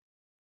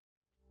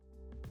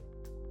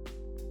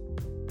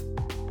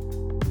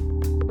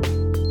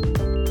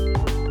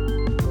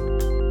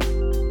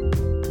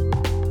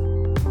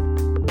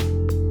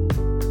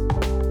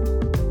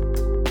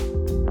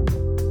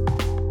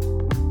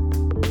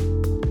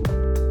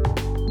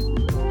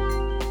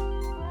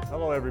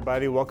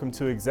everybody. Welcome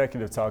to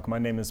Executive Talk. My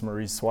name is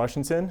Maurice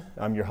Washington.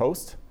 I'm your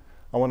host.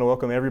 I want to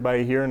welcome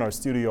everybody here in our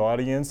studio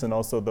audience and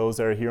also those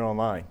that are here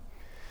online.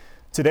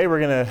 Today we're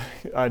going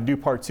to do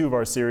part 2 of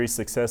our series,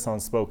 Success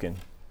Unspoken.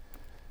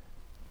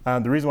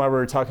 The reason why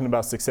we're talking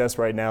about success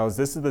right now is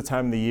this is the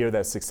time of the year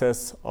that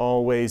success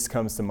always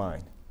comes to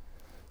mind.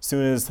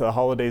 Soon as the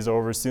holidays are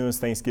over, soon as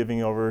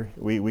Thanksgiving over,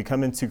 we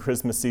come into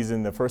Christmas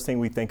season, the first thing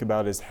we think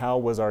about is how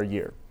was our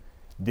year?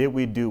 Did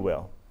we do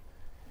well?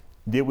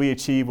 Did we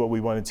achieve what we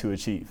wanted to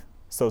achieve?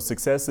 So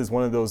success is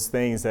one of those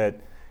things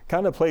that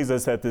kind of plays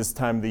us at this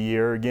time of the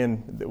year.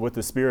 Again, with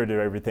the spirit of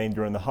everything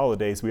during the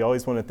holidays, we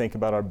always want to think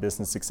about our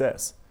business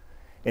success.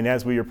 And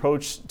as we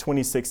approach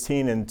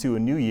 2016 and to a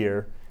new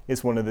year,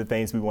 it's one of the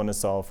things we want to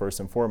solve first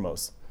and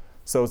foremost.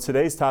 So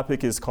today's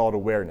topic is called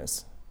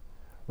awareness.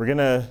 We're going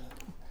to,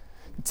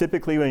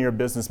 typically in your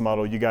business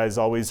model, you guys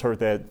always heard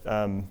that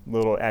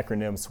little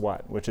acronym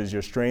SWOT, which is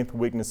your strength,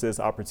 weaknesses,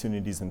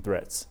 opportunities, and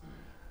threats.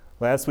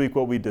 Last week,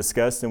 what we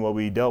discussed and what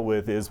we dealt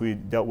with is we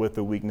dealt with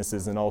the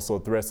weaknesses and also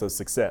threats of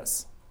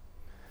success.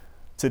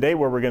 Today,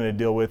 what we're going to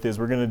deal with is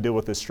we're going to deal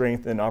with the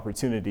strength and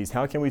opportunities.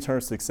 How can we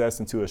turn success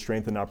into a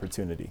strength and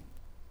opportunity?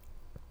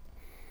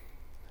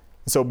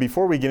 So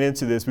before we get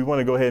into this, we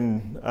want to go ahead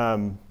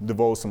and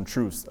divulge some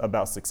truths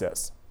about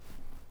success.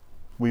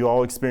 We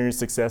all experience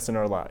success in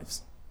our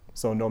lives.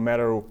 So no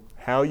matter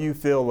how you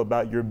feel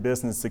about your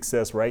business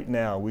success right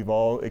now, we've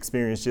all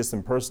experienced just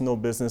in personal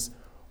business,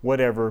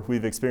 whatever,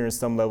 we've experienced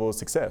some level of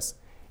success.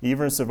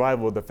 Even in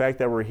survival, the fact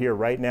that we're here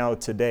right now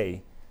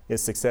today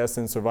is success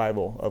and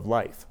survival of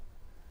life.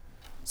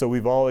 So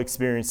we've all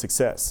experienced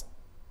success.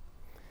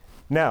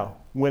 Now,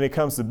 when it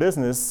comes to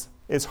business,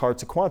 it's hard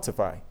to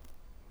quantify.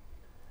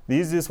 The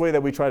easiest way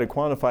that we try to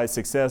quantify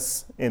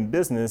success in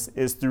business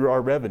is through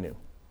our revenue.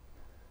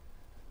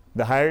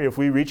 The higher, if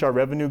we reach our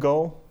revenue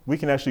goal, we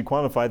can actually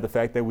quantify the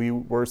fact that we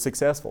were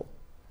successful.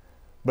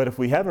 But if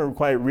we haven't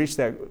quite reached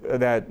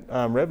that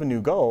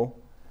revenue goal,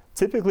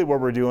 typically what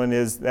we're doing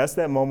is that's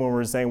that moment where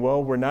we're saying,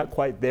 well, we're not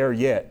quite there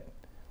yet.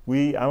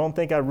 I don't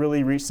think I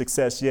really reached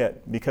success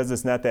yet because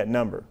it's not that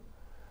number.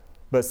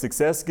 But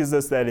success gives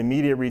us that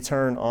immediate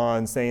return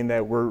on saying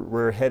that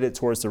we're headed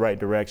towards the right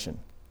direction.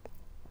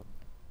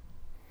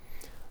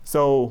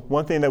 So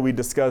one thing that we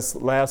discussed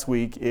last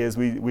week is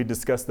we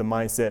discussed the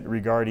mindset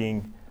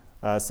regarding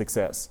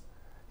success.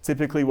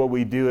 Typically what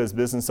we do as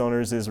business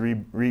owners is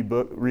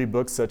read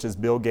books such as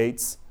Bill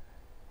Gates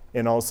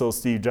and also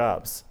Steve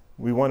Jobs.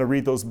 We want to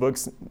read those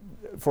books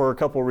for a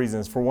couple of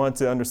reasons. For one,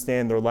 to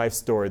understand their life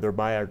story, their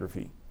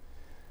biography.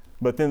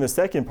 But then the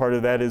second part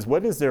of that is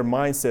what is their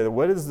mindset?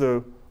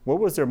 What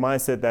was their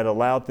mindset that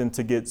allowed them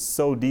to get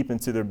so deep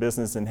into their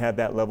business and have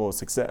that level of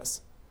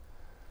success?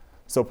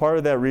 So part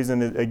of that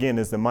reason, again,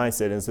 is the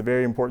mindset. And it's a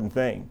very important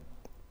thing.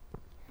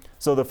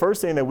 So the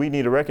first thing that we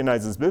need to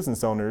recognize as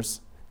business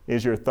owners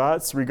is your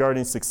thoughts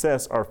regarding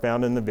success are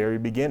found in the very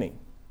beginning.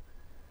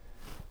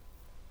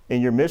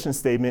 In your mission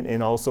statement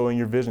and also in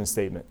your vision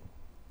statement.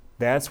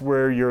 That's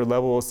where your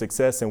level of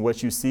success and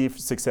what you see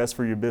success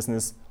for your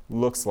business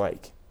looks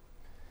like.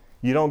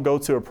 You don't go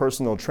to a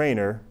personal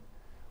trainer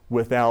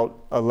without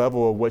a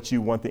level of what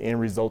you want the end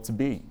result to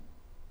be.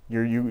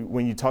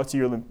 When you talk to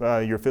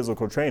your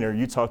physical trainer,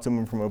 you talk to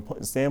them from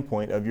a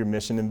standpoint of your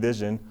mission and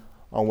vision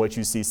on what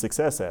you see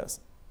success as.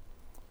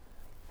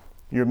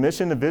 Your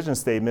mission and vision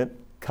statement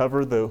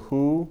cover the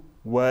who,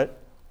 what,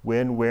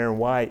 when, where, and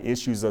why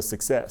issues of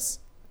success.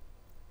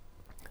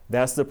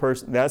 That's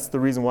the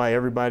reason why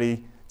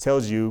everybody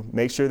tells you,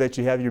 make sure that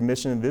you have your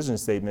mission and vision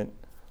statement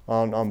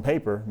on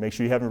paper. Make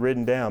sure you have it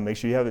written down. Make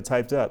sure you have it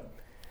typed up.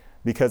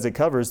 Because it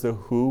covers the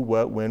who,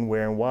 what, when,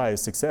 where, and why of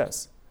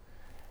success.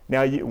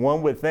 Now,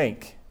 one would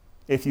think,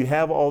 if you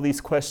have all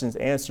these questions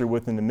answered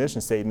within the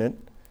mission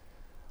statement,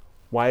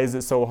 why is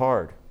it so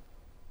hard?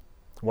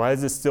 Why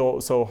is it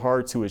still so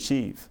hard to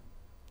achieve?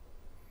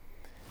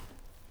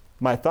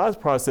 My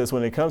thought process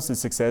when it comes to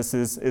success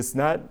is it's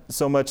not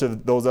so much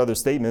of those other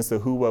statements, the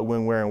who, what,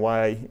 when, where, and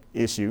why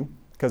issue,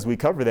 because we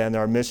cover that in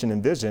our mission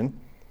and vision.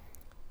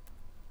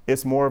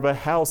 It's more of a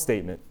how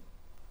statement.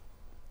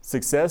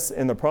 Success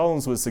and the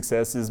problems with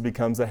success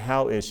becomes a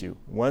how issue.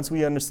 Once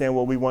we understand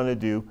what we want to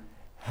do,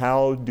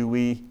 how do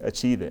we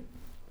achieve it?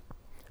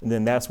 And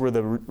then that's where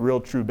the real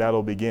true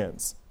battle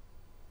begins.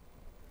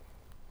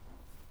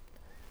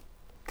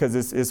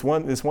 Because it's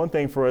one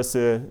thing for us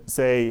to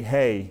say,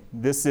 hey,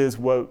 this is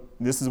what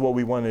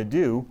we want to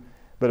do,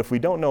 but if we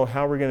don't know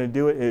how we're going to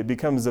do it, it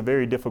becomes a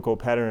very difficult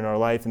pattern in our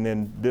life, and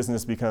then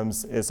business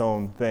becomes its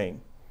own thing.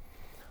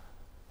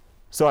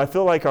 So I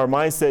feel like our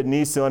mindset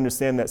needs to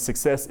understand that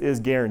success is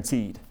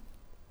guaranteed.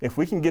 If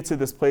we can get to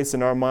this place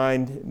in our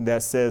mind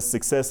that says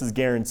success is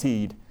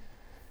guaranteed,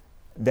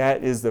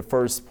 that is the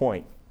first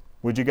point.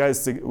 Would you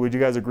guys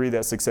agree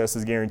that success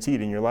is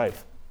guaranteed in your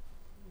life?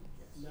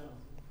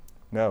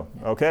 No.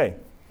 Okay.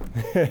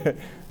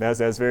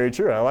 That's very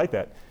true. I like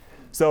that.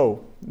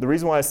 So the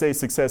reason why I say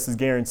success is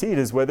guaranteed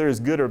is whether it's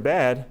good or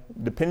bad,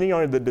 depending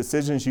on the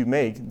decisions you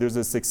make, there's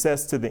a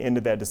success to the end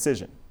of that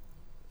decision.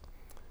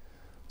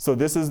 So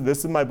this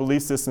is my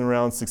belief system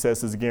around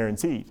success is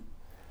guaranteed.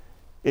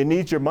 It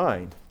needs your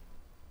mind.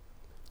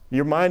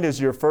 Your mind is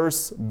your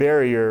first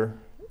barrier,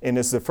 and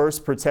it's the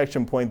first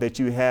protection point that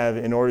you have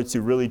in order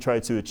to really try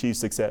to achieve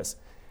success.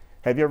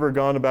 Have you ever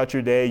gone about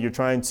your day, you're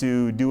trying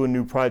to do a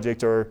new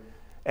project or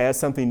add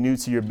something new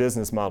to your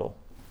business model,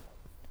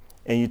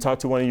 and you talk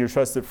to one of your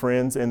trusted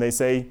friends and they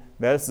say,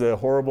 that's a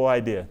horrible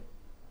idea.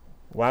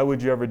 Why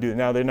would you ever do it?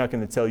 Now, they're not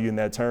going to tell you in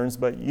that terms,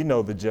 but you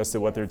know the gist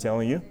of what they're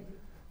telling you.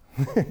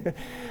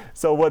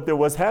 So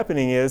what's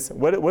happening is,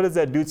 what does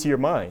that do to your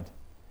mind?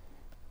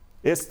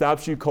 It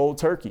stops you cold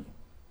turkey.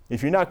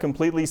 If you're not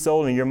completely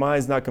sold and your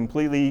mind's not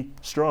completely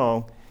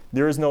strong,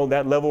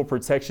 that level of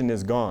protection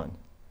is gone.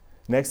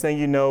 Next thing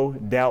you know,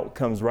 doubt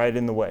comes right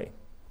in the way.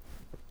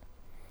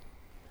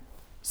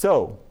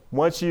 So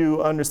once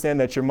you understand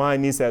that your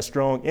mind needs that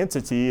strong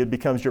entity, it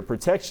becomes your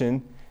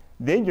protection,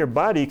 then your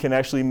body can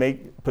actually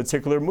make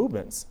particular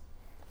movements.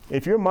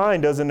 If your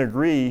mind doesn't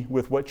agree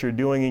with what you're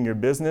doing in your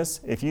business,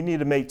 if you need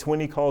to make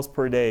 20 calls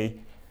per day,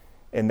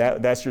 and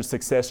that's your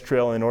success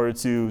trail in order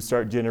to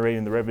start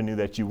generating the revenue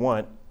that you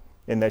want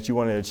and that you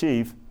want to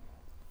achieve,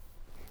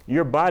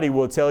 your body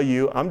will tell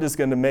you, I'm just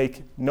going to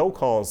make no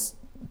calls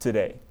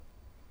today.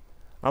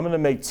 I'm going to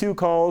make 2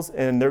 calls,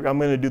 and I'm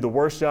going to do the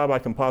worst job I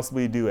can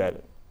possibly do at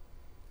it.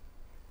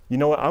 You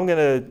know what, I'm going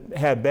to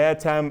have bad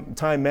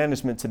time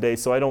management today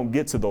so I don't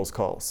get to those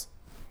calls.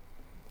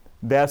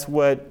 That's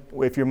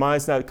if your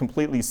mind's not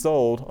completely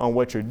sold on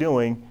what you're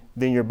doing,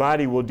 then your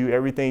body will do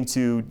everything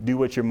to do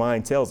what your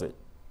mind tells it.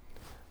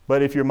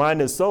 But if your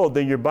mind is sold,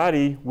 then your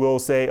body will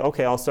say,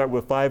 okay, I'll start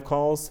with 5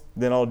 calls,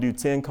 then I'll do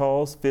 10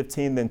 calls,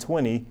 15, then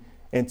 20,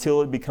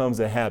 until it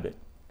becomes a habit.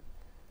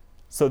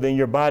 So then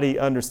your body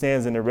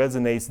understands and it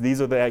resonates,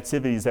 these are the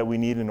activities that we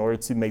need in order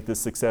to make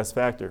this success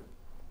factor.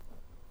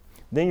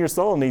 Then your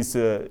soul needs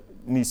to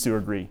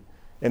agree.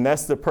 And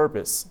that's the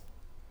purpose.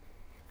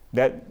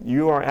 That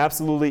you are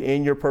absolutely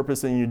in your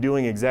purpose and you're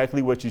doing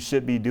exactly what you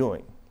should be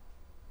doing.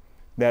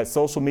 That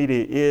social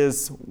media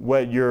is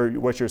what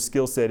your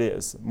skill set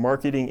is.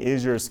 Marketing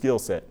is your skill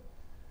set.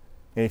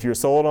 And if you're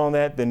sold on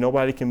that, then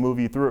nobody can move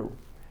you through.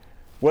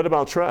 What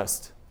about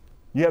trust?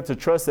 You have to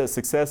trust that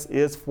success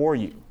is for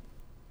you.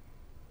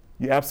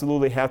 You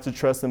absolutely have to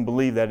trust and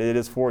believe that it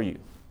is for you.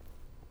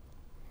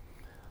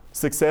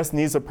 Success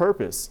needs a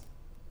purpose.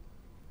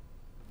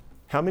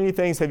 How many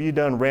things have you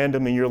done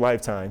random in your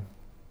lifetime?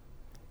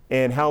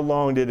 And how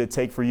long did it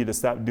take for you to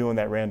stop doing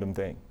that random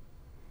thing?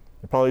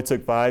 It probably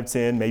took 5,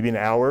 10, maybe an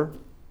hour.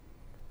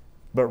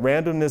 But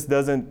randomness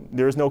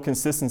there's no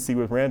consistency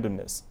with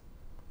randomness.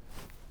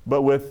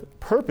 But with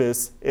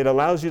purpose, it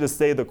allows you to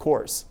stay the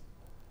course,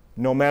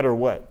 no matter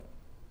what.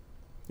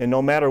 And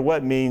no matter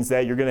what means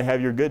that you're going to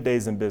have your good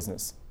days in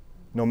business.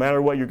 No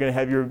matter what, you're going to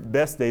have your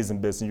best days in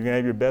business. You're going to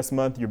have your best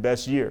month, your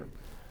best year.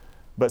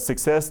 But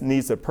success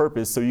needs a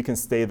purpose so you can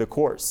stay the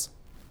course.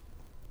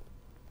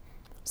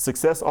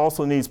 Success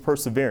also needs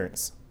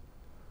perseverance,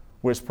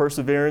 which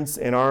perseverance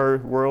in our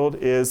world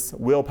is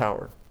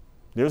willpower.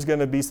 There's going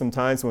to be some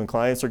times when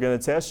clients are going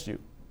to test you.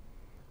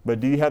 But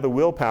do you have the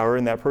willpower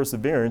and that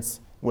perseverance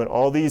when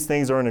all these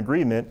things are in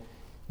agreement?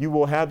 You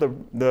will have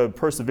the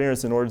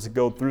perseverance in order to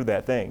go through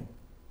that thing.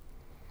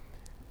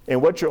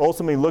 And what you're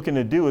ultimately looking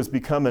to do is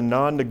become a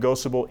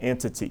non-negotiable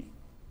entity.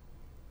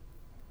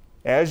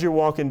 As you're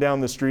walking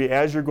down the street,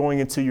 as you're going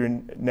into your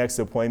next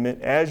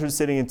appointment, as you're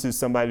sitting into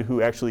somebody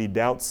who actually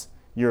doubts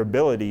your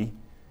ability,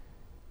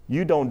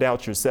 you don't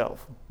doubt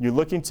yourself. You're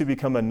looking to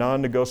become a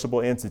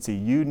non-negotiable entity.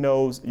 You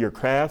know your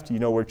craft, you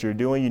know what you're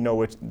doing, you know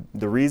what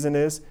the reason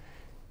is,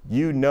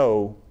 you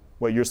know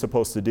what you're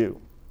supposed to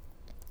do.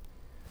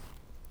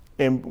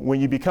 And when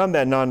you become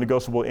that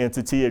non-negotiable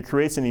entity, it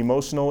creates an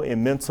emotional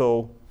and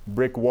mental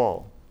brick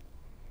wall.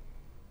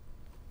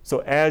 So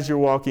as you're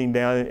walking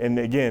down, and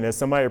again, as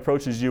somebody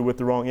approaches you with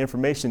the wrong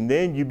information,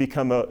 then you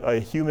become a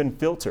human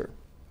filter.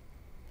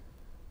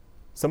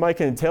 Somebody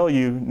can tell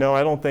you, no,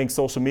 I don't think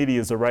social media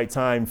is the right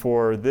time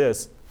for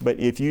this. But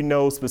if you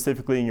know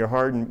specifically in your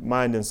heart and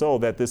mind and soul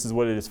that this is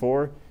what it is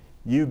for,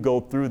 you go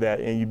through that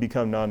and you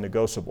become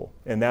non-negotiable.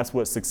 And that's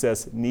what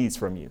success needs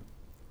from you.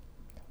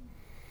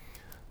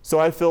 So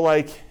I feel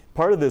like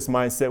part of this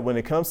mindset when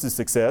it comes to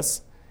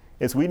success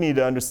is we need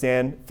to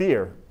understand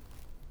fear.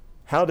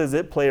 How does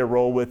it play a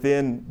role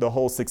within the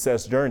whole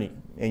success journey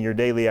in your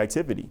daily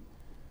activity?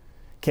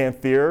 Can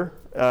fear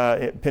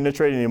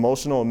penetrate an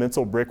emotional and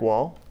mental brick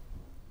wall?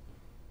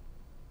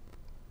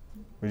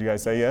 Would you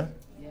guys say yeah?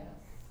 Yes.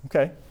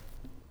 Okay.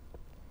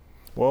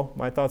 Well,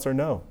 my thoughts are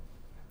no.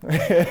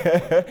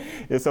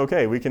 It's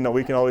okay. We can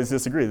always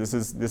disagree. This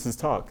is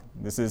talk.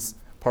 This is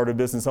part of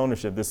business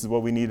ownership. This is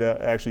what we need to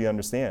actually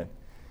understand.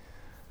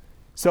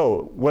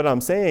 So what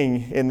I'm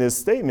saying in this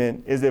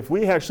statement is if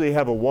we actually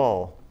have a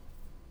wall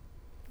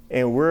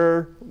and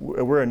we're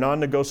a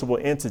non-negotiable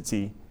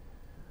entity,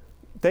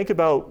 think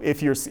about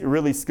if you're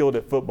really skilled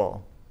at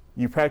football.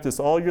 You practice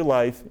all your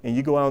life and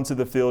you go out into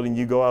the field and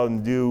you go out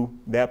and do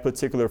that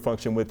particular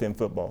function within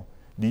football.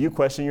 Do you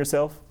question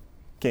yourself?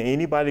 Can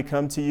anybody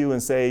come to you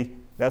and say,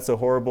 that was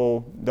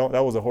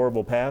a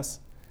horrible pass?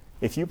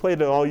 If you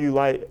played it all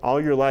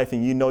your life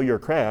and you know your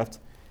craft,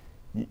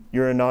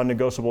 You're a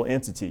non-negotiable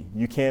entity.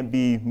 You can't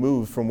be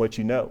moved from what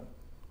you know.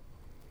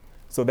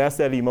 So that's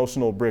that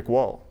emotional brick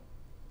wall.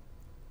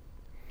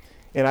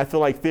 And I feel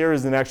like fear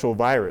is an actual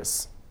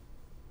virus.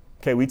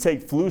 Okay, we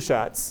take flu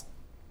shots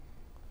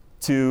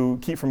to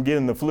keep from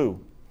getting the flu.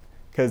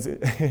 Because,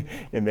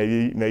 and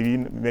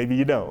maybe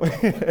you don't.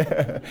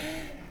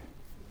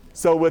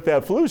 So with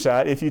that flu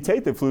shot, if you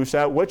take the flu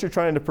shot, what you're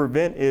trying to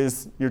prevent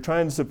is you're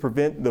trying to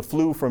prevent the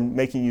flu from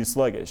making you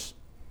sluggish.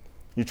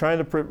 You're trying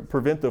to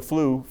prevent the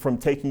flu from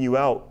taking you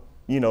out,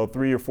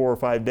 3 or 4 or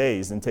 5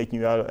 days and taking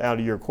you out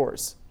of your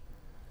course.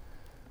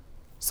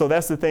 So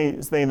that's the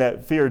thing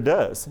that fear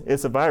does.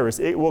 It's a virus.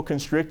 It will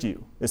constrict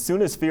you. As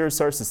soon as fear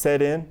starts to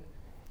set in,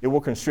 it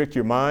will constrict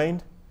your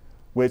mind,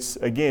 which,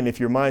 again, if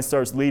your mind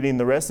starts leading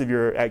the rest of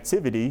your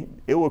activity,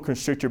 it will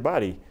constrict your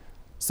body.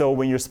 So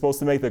when you're supposed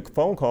to make the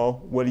phone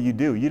call, what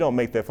do? You don't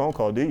make that phone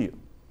call, do you?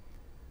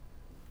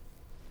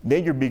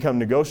 Then you become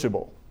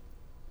negotiable.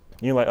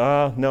 You're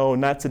like, no,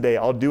 not today.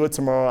 I'll do it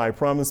tomorrow. I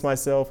promise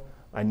myself.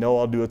 I know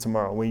I'll do it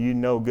tomorrow. When you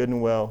know good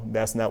and well,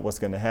 that's not what's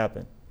going to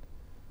happen.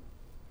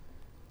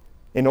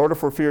 In order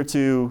for fear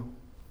to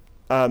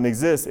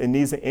exist, it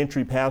needs an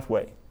entry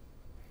pathway.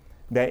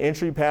 That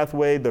entry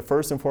pathway, the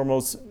first and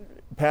foremost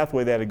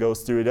pathway that it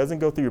goes through, it doesn't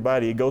go through your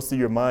body, it goes through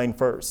your mind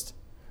first.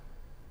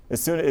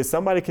 As soon as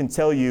somebody can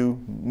tell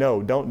you,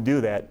 no, don't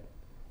do that,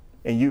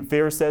 and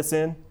fear sets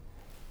in,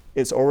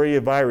 it's already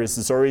a virus,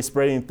 it's already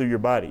spreading through your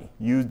body.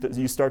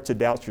 You start to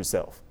doubt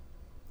yourself.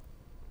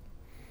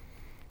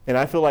 And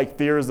I feel like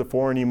fear is a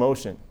foreign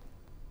emotion.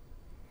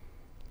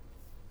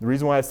 The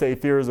reason why I say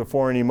fear is a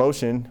foreign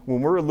emotion,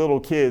 when we're little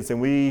kids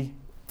and we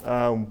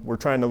were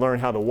trying to learn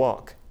how to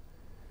walk,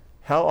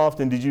 how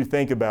often did you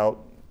think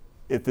about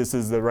if this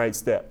is the right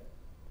step?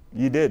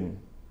 You didn't.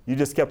 You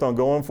just kept on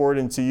going for it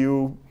until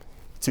you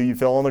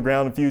fell on the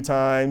ground a few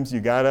times, you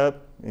got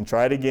up and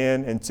tried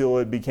again until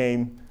it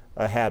became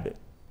a habit.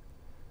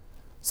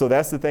 So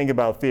that's the thing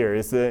about fear.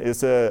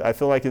 I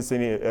feel like it's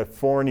a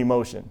foreign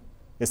emotion.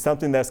 It's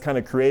something that's kind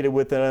of created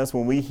within us.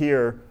 When we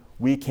hear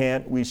we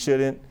can't, we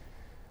shouldn't,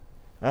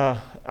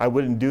 I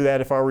wouldn't do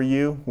that if I were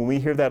you. When we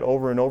hear that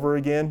over and over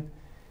again,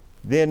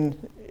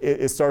 then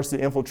it starts to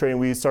infiltrate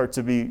and it starts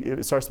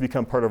to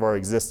become part of our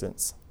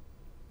existence.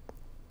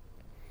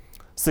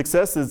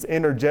 Success is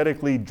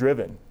energetically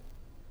driven.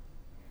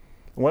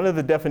 One of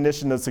the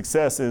definitions of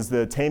success is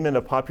the attainment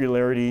of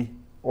popularity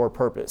or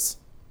purpose.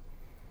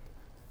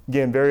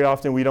 Again, very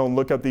often we don't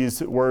look up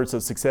these words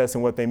of success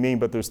and what they mean,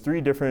 but there's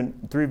three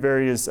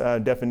various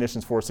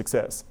definitions for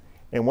success.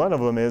 And one of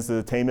them is the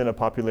attainment of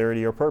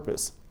popularity or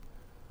purpose.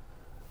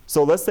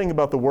 So let's think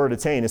about the word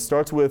attain. It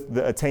starts with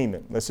the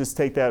attainment. Let's just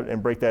take that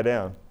and break that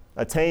down.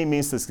 Attain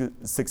means to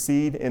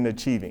succeed in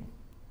achieving.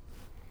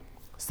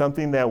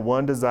 Something that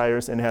one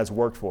desires and has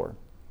worked for.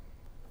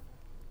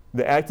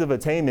 The act of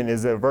attainment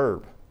is a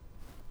verb.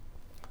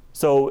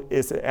 So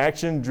it's an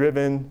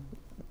action-driven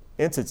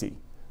entity.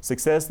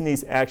 Success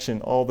needs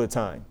action all the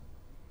time.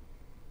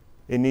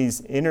 It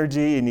needs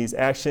energy, it needs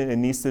action, it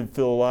needs to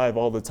feel alive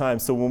all the time.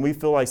 So when we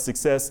feel like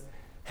success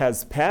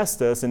has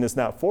passed us and it's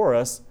not for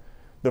us,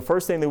 the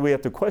first thing that we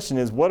have to question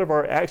is, what are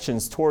our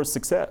actions towards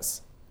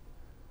success?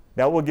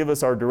 That will give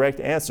us our direct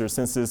answer,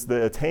 since it's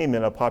the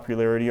attainment of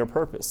popularity or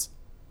purpose.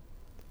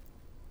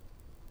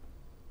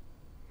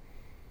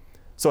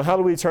 So how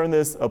do we turn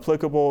this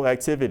applicable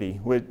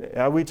activity?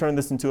 How do we turn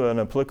this into an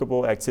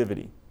applicable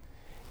activity?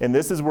 And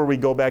this is where we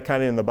go back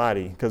kind of in the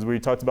body, because we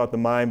talked about the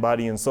mind,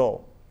 body, and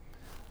soul.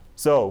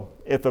 So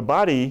if the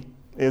body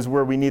is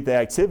where we need the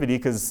activity,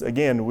 because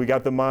again, we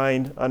got the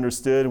mind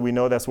understood, we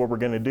know that's what we're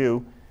going to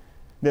do,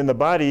 then the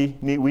body,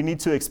 we need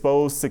to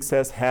expose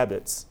success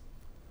habits.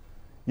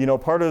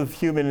 Part of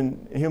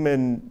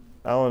human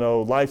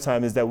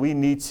lifetime is that we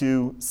need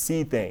to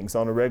see things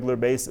on a regular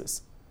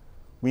basis.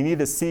 We need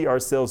to see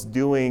ourselves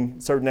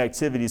doing certain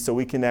activities so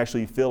we can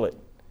actually feel it.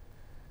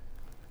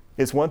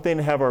 It's one thing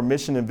to have our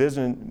mission and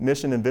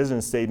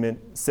vision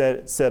statement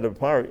set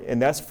apart,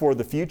 and that's for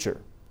the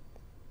future.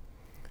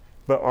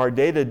 But our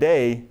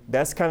day-to-day,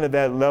 that's kind of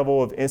that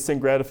level of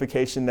instant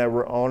gratification that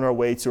we're on our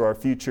way to our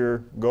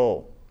future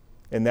goal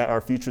and that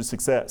our future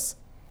success.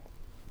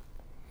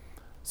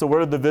 So what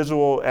are the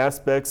visual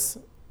aspects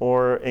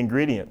or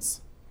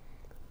ingredients?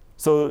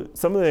 So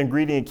some of the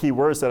ingredient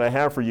keywords that I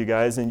have for you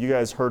guys, and you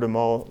guys heard them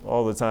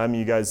all the time,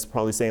 you guys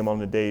probably say them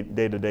on a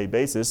day-to-day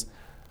basis,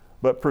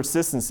 but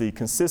persistency,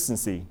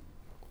 consistency,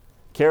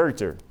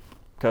 character,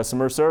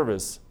 customer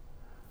service,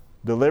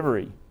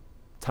 delivery,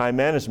 time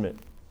management,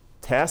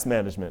 task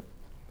management,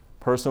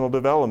 personal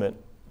development,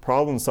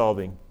 problem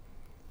solving,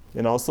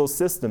 and also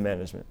system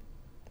management.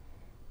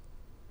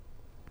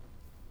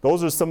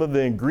 Those are some of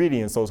the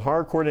ingredients, those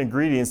hardcore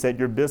ingredients that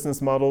your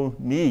business model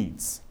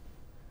needs.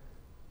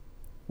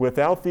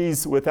 Without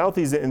these,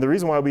 and the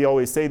reason why we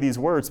always say these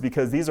words,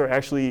 because these are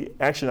actually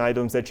action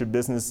items that your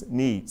business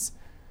needs.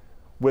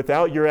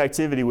 Without your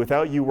activity,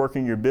 without you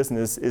working your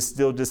business, it's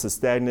still just a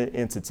stagnant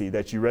entity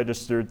that you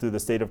registered through the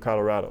state of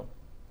Colorado.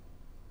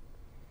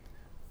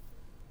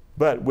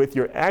 But with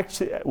your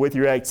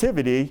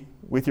activity,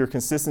 with your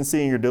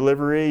consistency in your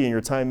delivery and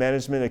your time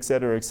management, et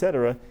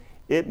cetera,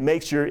 it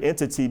makes your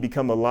entity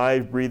become a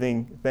live,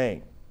 breathing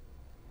thing.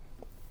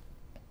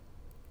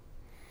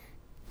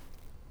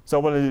 So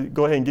I want to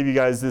go ahead and give you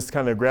guys this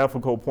kind of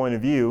graphical point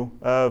of view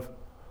of,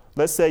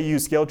 let's say you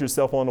scaled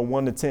yourself on a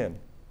 1 to 10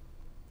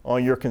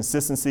 on your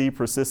consistency,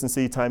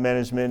 persistency, time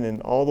management,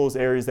 and all those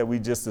areas that we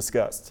just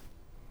discussed.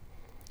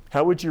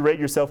 How would you rate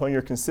yourself on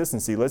your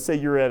consistency? Let's say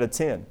you're at a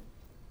 10.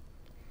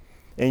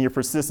 And your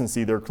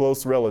persistency, they're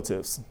close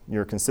relatives,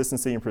 your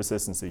consistency and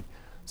persistency.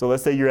 So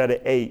let's say you're at an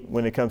 8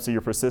 when it comes to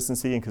your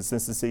persistency and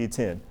consistency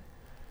 10.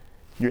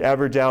 You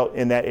average out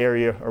in that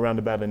area around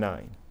about a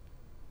 9.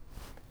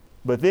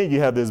 But then you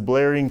have this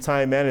blaring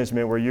time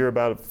management where you're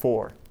about a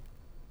 4.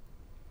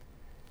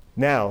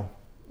 Now,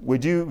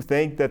 would you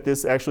think that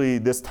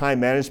this time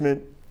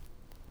management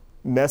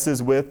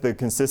messes with the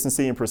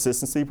consistency and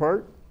persistency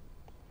part?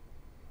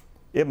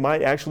 It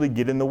might actually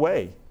get in the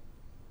way.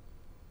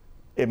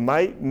 It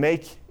might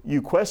make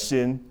you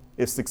question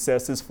if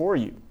success is for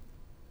you.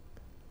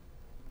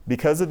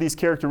 Because of these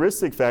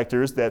characteristic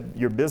factors that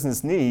your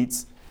business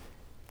needs,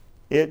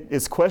 it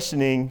is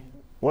questioning,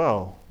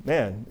 well,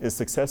 man, is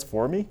success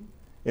for me?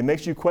 It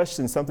makes you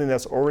question something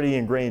that's already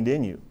ingrained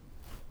in you.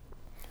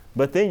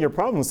 But then your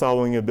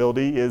problem-solving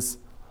ability is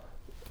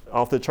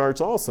off the charts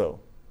also.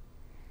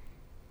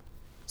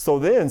 So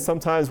then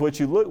sometimes what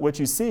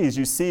you see is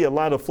you see a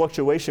lot of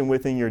fluctuation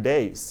within your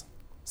days.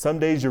 Some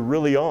days you're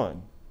really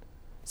on.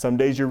 Some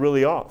days you're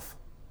really off.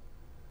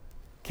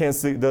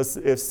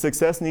 If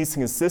success needs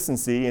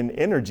consistency and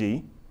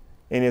energy,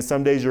 and if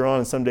some days you're on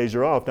and some days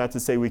you're off, not to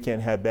say we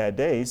can't have bad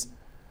days,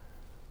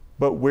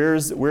 but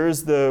what's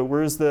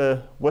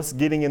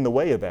getting in the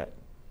way of that?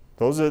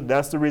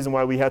 That's the reason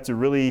why we have to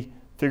really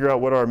figure out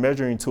what our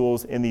measuring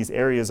tools in these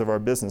areas of our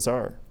business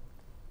are.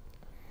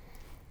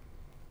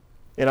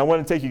 And I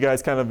want to take you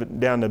guys kind of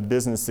down to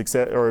business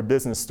success or a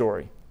business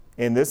story.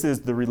 And this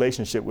is the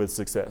relationship with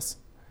success.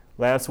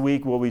 Last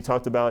week, what we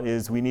talked about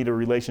is we need a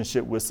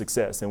relationship with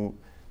success. And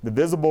the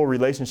visible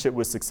relationship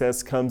with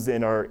success comes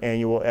in our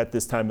annual at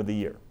this time of the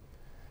year.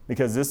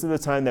 Because this is the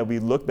time that we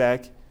look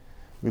back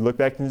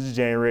into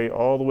January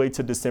all the way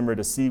to December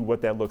to see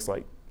what that looks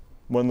like.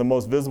 One of the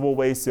most visible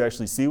ways to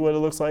actually see what it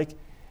looks like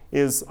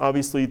is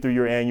obviously through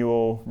your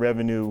annual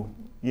revenue,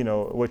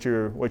 what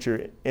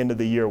your end of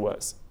the year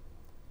was.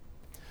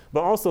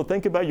 But also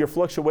think about your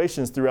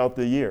fluctuations throughout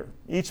the year.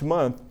 Each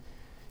month,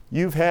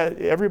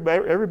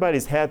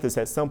 everybody's had this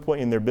at some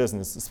point in their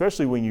business,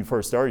 especially when you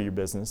first started your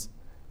business.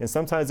 And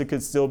sometimes it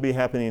could still be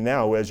happening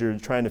now as you're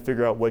trying to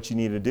figure out what you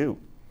need to do.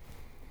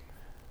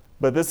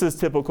 But this is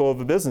typical of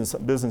a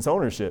business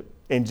ownership.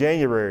 In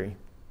January,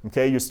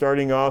 okay, you're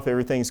starting off,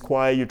 everything's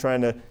quiet,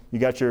 you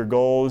got your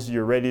goals,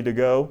 you're ready to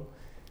go.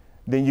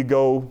 Then you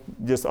go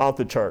just off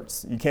the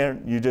charts.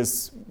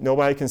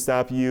 Nobody can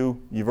stop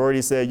you. You've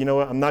already said, you know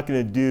what, I'm not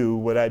going to do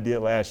what I did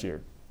last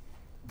year.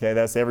 Okay,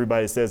 that's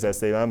everybody says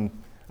that.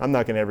 I'm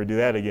not going to ever do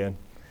that again.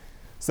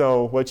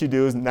 So what you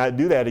do is not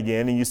do that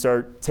again, and you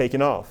start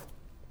taking off.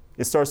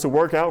 It starts to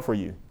work out for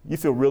you. You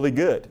feel really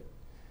good.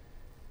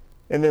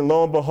 And then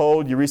lo and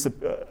behold, you reach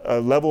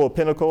a level of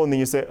pinnacle, and then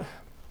you say,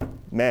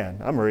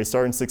 man, I'm already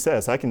starting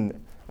success. I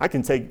can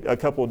take a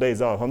couple of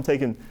days off. I'm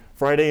taking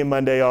Friday and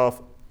Monday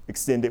off,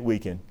 extended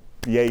weekend.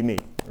 Yay me,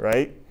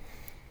 right?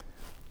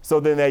 So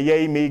then that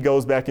yay me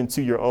goes back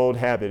into your old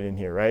habit in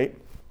here, right?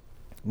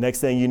 Next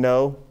thing you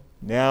know,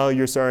 now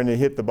you're starting to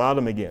hit the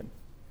bottom again.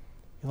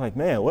 You're like,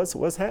 man,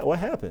 what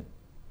happened?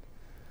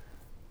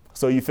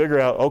 So you figure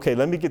out, okay,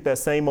 let me get that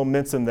same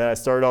momentum that I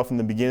started off in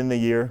the beginning of the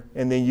year,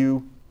 and then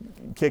you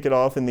kick it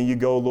off, and then you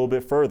go a little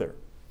bit further.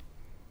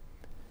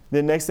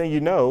 Then next thing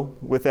you know,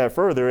 with that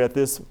further, at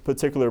this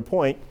particular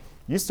point,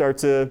 you start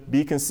to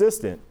be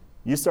consistent.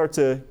 You start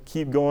to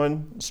keep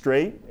going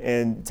straight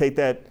and take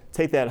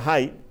that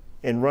height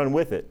and run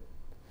with it.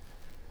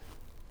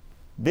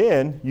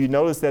 Then you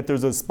notice that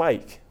there's a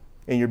spike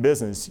in your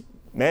business.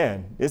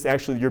 Man, it's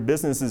actually your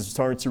business is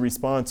starting to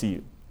respond to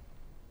you.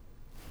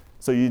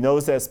 So you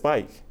notice that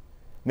spike.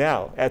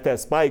 Now, at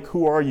that spike,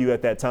 who are you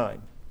at that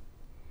time?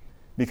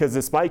 Because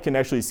the spike can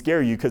actually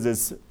scare you because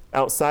it's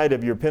outside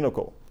of your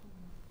pinnacle.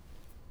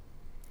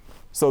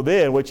 So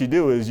then what you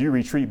do is you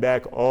retreat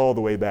back all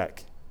the way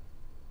back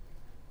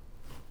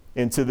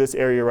into this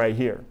area right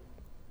here.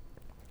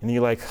 And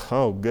you're like,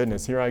 oh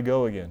goodness, here I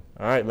go again.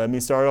 All right, let me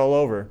start all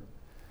over.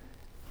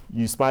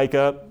 You spike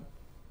up,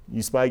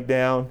 you spike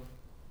down,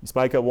 you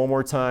spike up one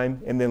more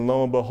time, and then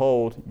lo and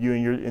behold, you're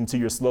into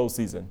your slow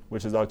season,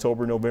 which is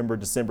October, November,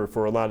 December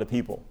for a lot of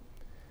people.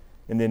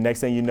 And then next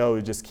thing you know,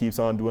 it just keeps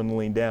on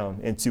dwindling down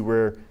into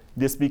where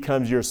this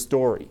becomes your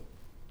story.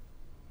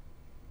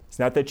 It's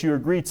not that you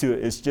agree to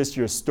it, it's just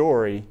your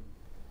story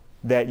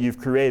that you've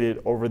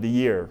created over the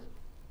year.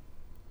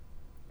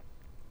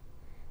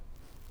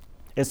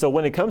 And so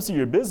when it comes to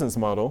your business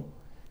model,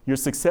 your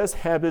success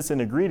habits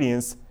and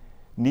ingredients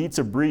need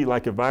to breed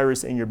like a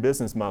virus in your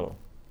business model.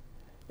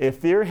 If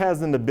fear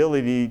has an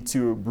ability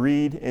to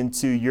breed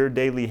into your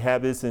daily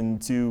habits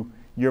and to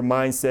your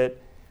mindset,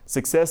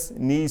 success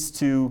needs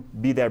to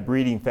be that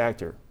breeding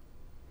factor.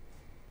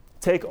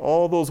 take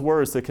all those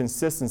words, the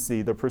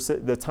consistency,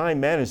 the time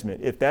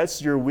management. If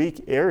that's your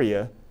weak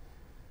area,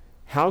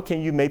 how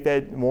can you make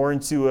that more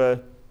into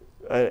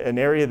an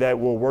area that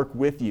will work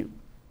with you?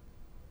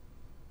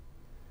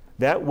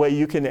 That way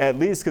you can at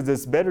least, because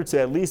it's better to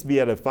at least be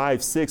at a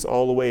 5, 6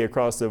 all the way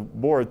across the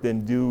board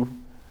than do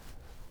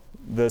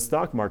the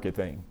stock market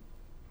thing.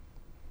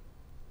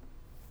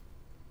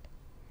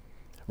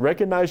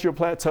 Recognize your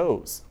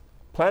plateaus.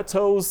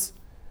 Plateaus,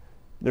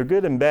 they're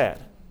good and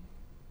bad.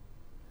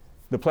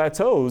 The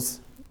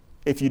plateaus,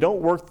 if you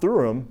don't work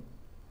through them,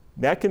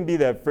 that can be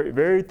that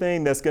very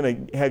thing that's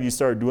going to have you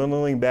start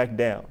dwindling back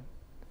down.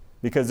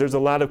 Because there's a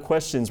lot of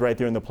questions right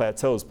there in the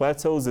plateaus.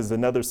 Plateaus is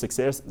another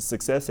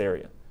success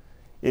area.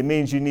 It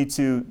means you need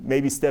to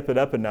maybe step it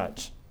up a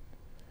notch.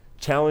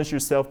 Challenge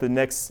yourself the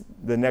next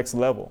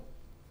level.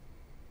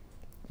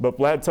 But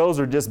plateaus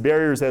are just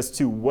barriers as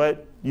to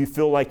what you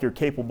feel like you're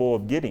capable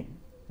of getting.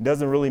 It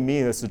doesn't really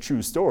mean it's a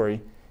true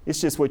story. It's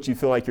just what you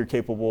feel like you're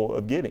capable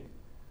of getting.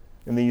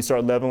 And then you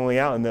start leveling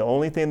out. And the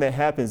only thing that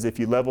happens if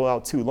you level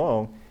out too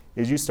long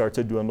is you start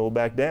to dwindle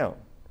back down.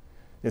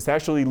 It's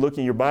actually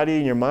your body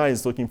and your mind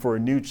is looking for a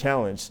new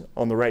challenge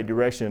on the right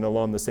direction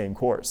along the same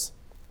course.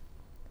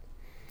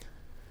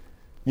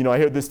 You know, I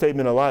hear this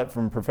statement a lot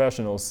from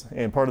professionals,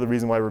 and part of the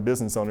reason why we're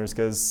business owners,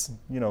 because,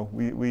 you know,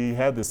 we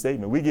have this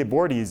statement. We get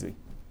bored easy.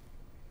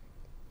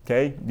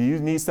 Okay? Do you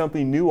need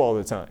something new all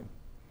the time?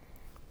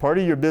 Part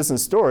of your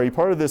business story,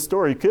 part of this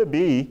story could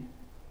be,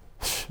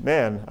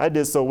 man, I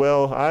did so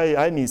well.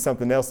 I need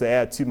something else to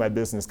add to my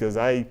business because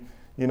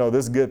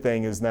this good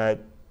thing is not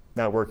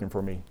working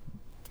for me.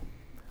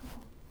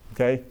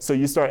 Okay? So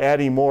you start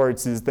adding more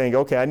to think,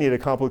 okay, I need to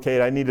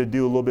complicate. I need to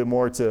do a little bit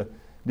more to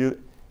do.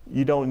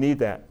 You don't need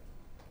that.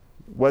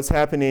 What's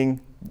happening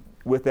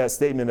with that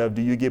statement of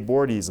do you get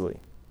bored easily?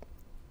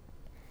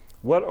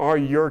 What are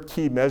your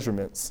key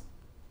measurements?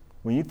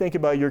 When you think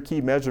about your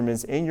key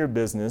measurements in your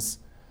business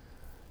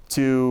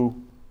to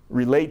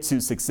relate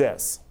to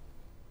success,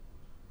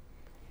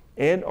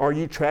 and are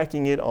you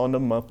tracking it on a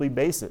monthly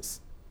basis?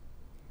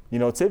 You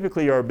know,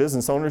 typically our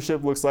business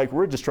ownership looks like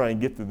we're just trying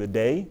to get through the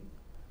day.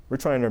 We're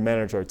trying to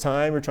manage our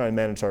time. We're trying to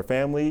manage our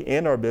family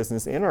and our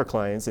business and our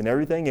clients and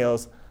everything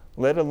else,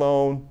 let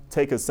alone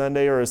take a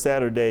Sunday or a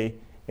Saturday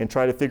and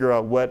try to figure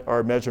out what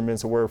our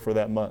measurements were for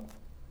that month.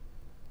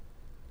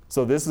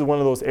 So this is one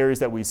of those areas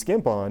that we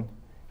skimp on.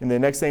 And the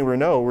next thing we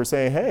know, we're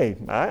saying, hey,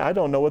 I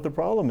don't know what the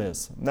problem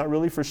is. I'm not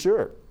really for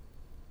sure.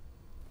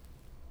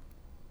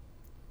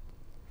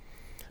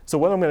 So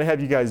what I'm going to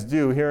have you guys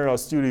do here in our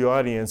studio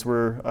audience,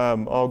 we're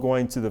all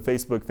going to the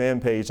Facebook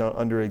fan page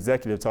under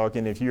Executive Talk.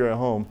 And if you're at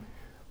home,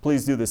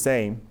 please do the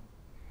same.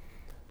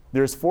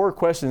 There's 4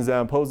 questions that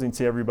I'm posing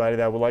to everybody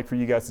that I would like for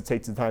you guys to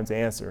take the time to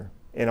answer.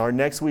 In our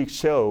next week's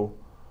show,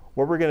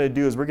 what we're going to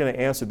do is we're going to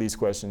answer these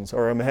questions,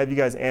 or I'm going to have you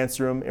guys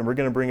answer them, and we're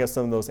going to bring us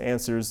some of those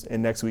answers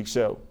in next week's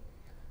show.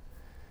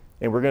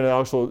 And we're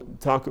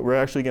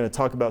actually going to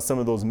talk about some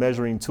of those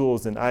measuring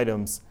tools and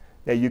items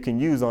that you can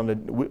use on a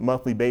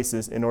monthly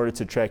basis in order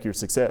to track your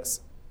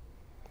success.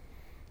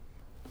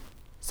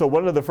 So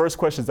one of the first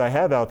questions I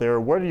have out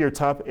there, what are your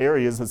top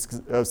areas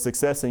of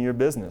success in your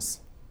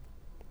business?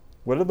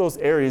 What are those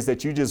areas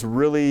that you just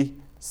really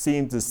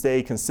seem to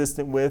stay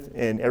consistent with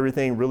and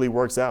everything really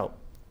works out?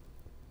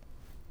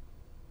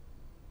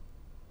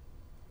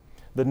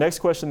 The next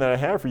question that I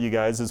have for you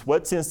guys is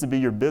what tends to be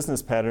your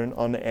business pattern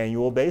on an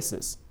annual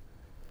basis?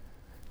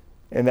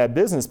 And that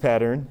business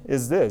pattern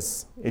is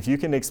this. If you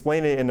can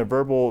explain it in a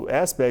verbal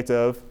aspect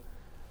of,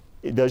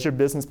 does your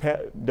business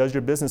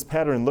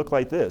pattern look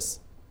like this?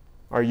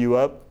 Are you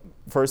up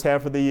first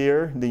half of the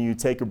year, then you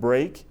take a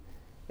break,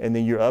 and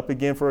then you're up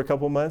again for a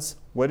couple months?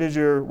 What is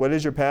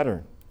your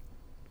pattern?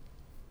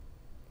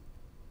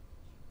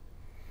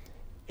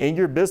 In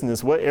your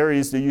business, what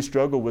areas do you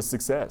struggle with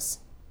success?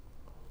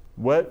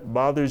 What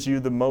bothers you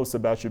the most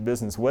about your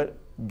business? What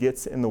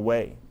gets in the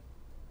way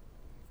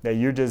that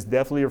you're just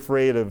definitely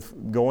afraid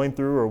of going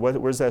through, or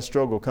where's that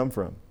struggle come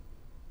from?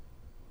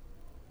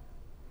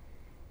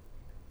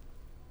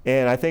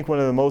 And I think one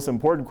of the most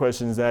important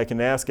questions that I can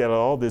ask out of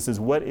all this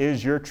is, what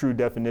is your true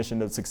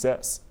definition of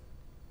success?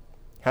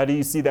 How do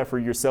you see that for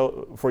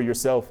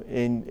yourself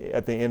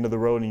at the end of the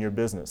road in your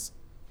business?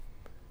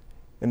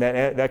 And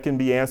that can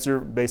be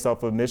answered based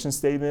off of a mission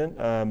statement,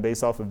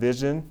 based off of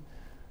vision.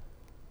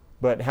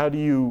 But how do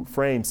you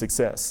frame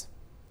success?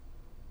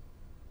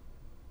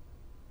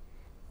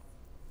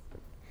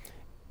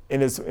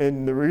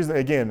 And the reason,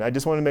 again, I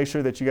just want to make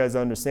sure that you guys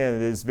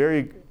understand that it's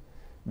very,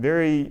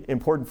 very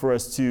important for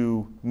us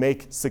to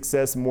make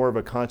success more of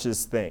a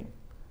conscious thing.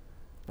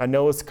 I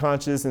know it's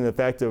conscious in the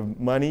fact of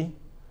money,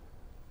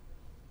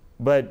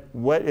 but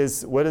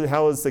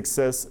how is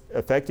success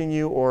affecting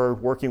you or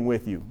working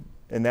with you?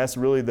 And that's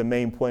really the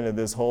main point of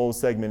this whole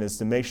segment, is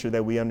to make sure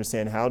that we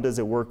understand how does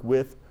it work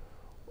with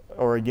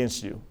or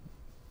against you.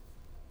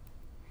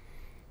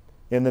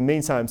 In the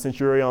meantime, since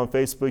you're already on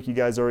Facebook, you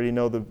guys already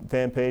know the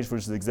fan page,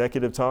 which is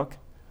Executive Talk.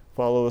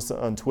 Follow us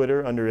on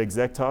Twitter under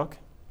Exec Talk,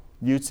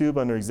 YouTube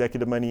under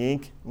Executive Money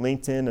Inc.,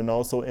 LinkedIn, and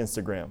also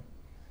Instagram.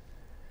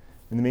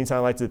 In the meantime,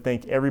 I'd like to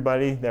thank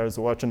everybody that was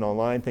watching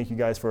online. Thank you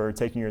guys for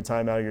taking your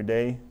time out of your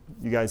day.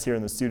 You guys here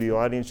in the studio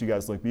audience, you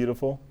guys look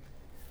beautiful.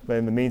 But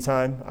in the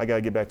meantime, I got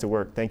to get back to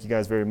work. Thank you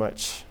guys very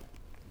much.